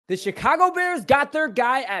The Chicago Bears got their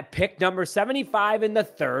guy at pick number 75 in the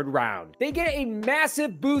third round. They get a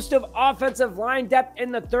massive boost of offensive line depth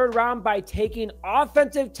in the third round by taking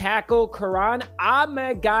offensive tackle Kiran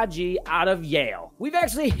Amegadjie out of Yale. We've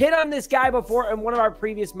actually hit on this guy before in one of our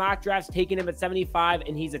previous mock drafts, taking him at 75,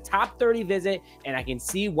 and he's a top 30 visit, and I can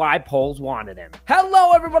see why polls wanted him.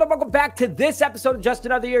 Hello, everybody. Welcome back to this episode of Just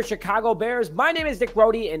Another Year Chicago Bears. My name is Nick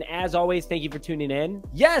Brody, and as always, thank you for tuning in.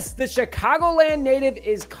 Yes, the Chicagoland native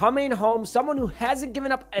is coming home, someone who hasn't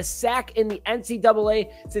given up a sack in the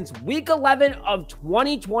NCAA since week 11 of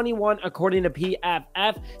 2021, according to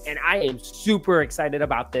PFF, and I am super excited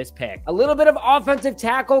about this pick. A little bit of offensive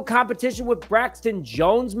tackle competition with Braxton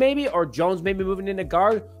Jones, maybe, or Jones maybe moving into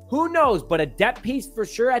guard. Who knows, but a depth piece for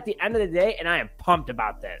sure at the end of the day, and I am pumped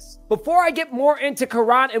about this. Before I get more into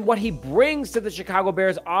Kiran and what he brings to the Chicago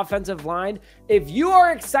Bears offensive line, if you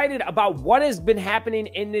are excited about what has been happening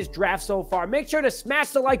in this draft so far, make sure to smash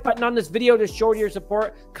the like button on this video to show your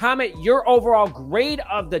support, comment your overall grade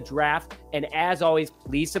of the draft, and as always,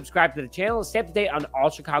 please subscribe to the channel and stay up to date on all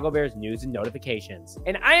Chicago Bears news and notifications.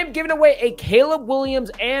 And I am giving away a Caleb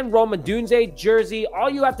Williams and Rome Odunze jersey. All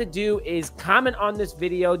you have to do is comment on this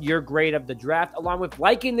video your grade of the draft, along with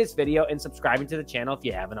liking this video and subscribing to the channel if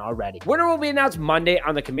you haven't already. Winner will be announced Monday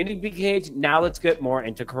on the community page. Now let's get more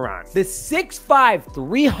into Kiran. The 6'5",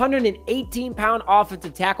 318-pound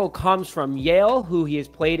offensive tackle comes from Yale, who he has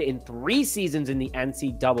played in 3 seasons in the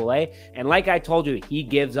NCAA, and like I told you, he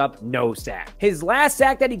gives up no sack. His last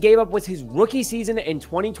sack that he gave up was his rookie season in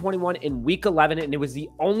 2021 in week 11, and it was the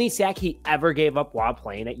only sack he ever gave up while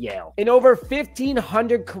playing at Yale. In over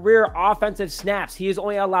 1,500 career offensive snaps, he has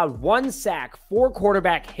only allowed 1 sack, 4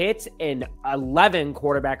 quarterback hits, and 11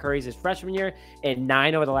 quarterback hurries his freshman year, and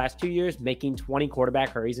 9 over the last 2 years, making 20 quarterback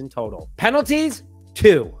hurries in total. Penalties?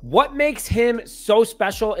 2. What makes him so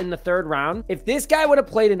special in the third round? If this guy would have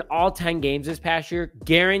played in all 10 games this past year,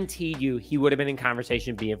 guaranteed you he would have been in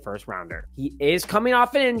conversation being first rounder. He is coming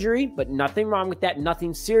off an injury, but nothing wrong with that.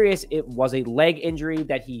 Nothing serious. It was a leg injury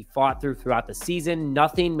that he fought throughout the season.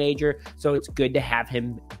 Nothing major. So it's good to have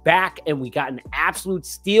him back, and we got an absolute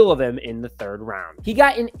steal of him in the third round. He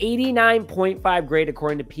got an 89.5 grade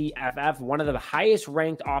according to PFF, one of the highest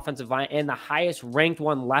ranked offensive line and the highest ranked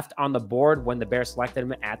one left on the board when the Bears selected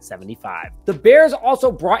him at 75. The Bears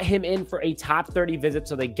also brought him in for a top 30 visit,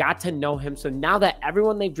 so they got to know him. So now that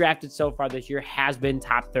everyone they've drafted so far this year has been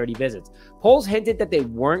top 30 visits. Polls hinted that they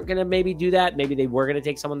weren't going to maybe do that. Maybe they were going to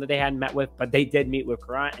take someone that they hadn't met with, but they did meet with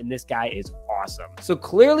Kiran, and this guy is awesome. So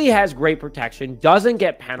clearly has great protection, doesn't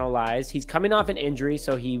get penalized. He's coming off an injury,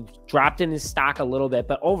 so he dropped in his stock a little bit,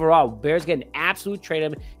 but overall, Bears get an absolute trade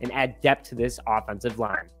him and add depth to this offensive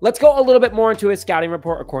line. Let's go a little bit more into his scouting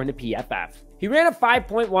report according to PFF. He ran a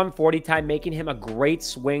 5.1 40 time, making him a great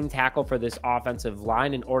swing tackle for this offensive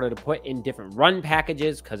line in order to put in different run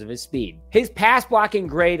packages because of his speed. His pass blocking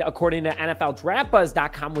grade, according to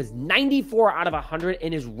NFLDraftBuzz.com, was 94 out of 100,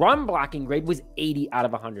 and his run blocking grade was 80 out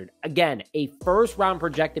of 100. Again, a first round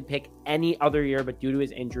projected pick any other year, but due to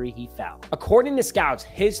his injury, he fell. According to scouts,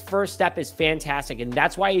 his first step is fantastic, and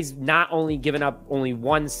that's why he's not only given up only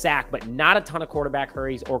 1 sack, but not a ton of quarterback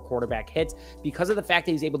hurries or quarterback hits, because of the fact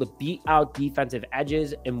that he's able to beat out defensive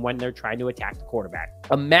edges and when they're trying to attack the quarterback.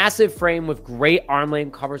 A massive frame with great arm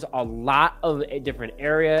length, covers a lot of a different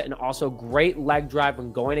area, and also great leg drive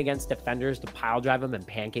when going against defenders to pile drive them and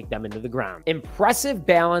pancake them into the ground. Impressive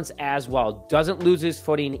balance as well. Doesn't lose his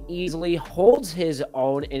footing easily, holds his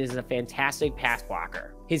own, and is a fantastic pass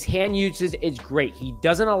blocker. His hand usage is great. He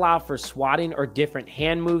doesn't allow for swatting or different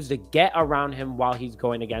hand moves to get around him while he's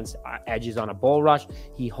going against edges on a bull rush.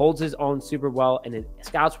 He holds his own super well, and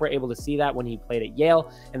scouts were able to see that when he played at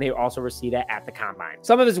Yale, and they also see that at the combine.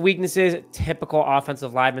 Some of his weaknesses, typical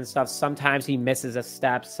offensive lineman stuff. Sometimes he misses a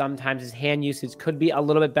step. Sometimes his hand usage could be a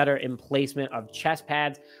little bit better in placement of chest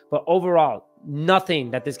pads, but overall, nothing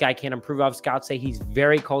that this guy can't improve of. Scouts say he's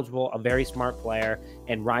very coachable, a very smart player,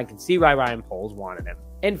 and Ryan can see why Ryan Poles wanted him.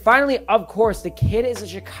 And finally, of course, the kid is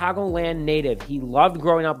a Chicagoland native. He loved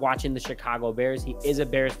growing up watching the Chicago Bears. He is a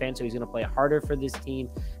Bears fan, so he's going to play harder for this team.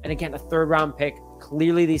 And again, a third-round pick.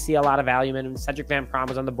 Clearly, they see a lot of value in him. Cedric Van Prom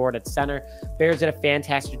was on the board at center. Bears did a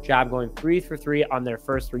fantastic job going 3 for 3 on their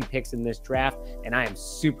first 3 picks in this draft, and I am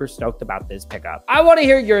super stoked about this pickup. I want to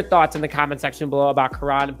hear your thoughts in the comment section below about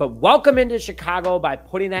Kiran, but welcome into Chicago by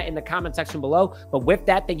putting that in the comment section below. But with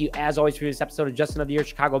that, thank you as always for this episode of Just Another Year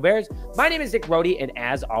Chicago Bears. My name is Nick Brody, and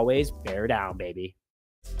as always, bear down, baby.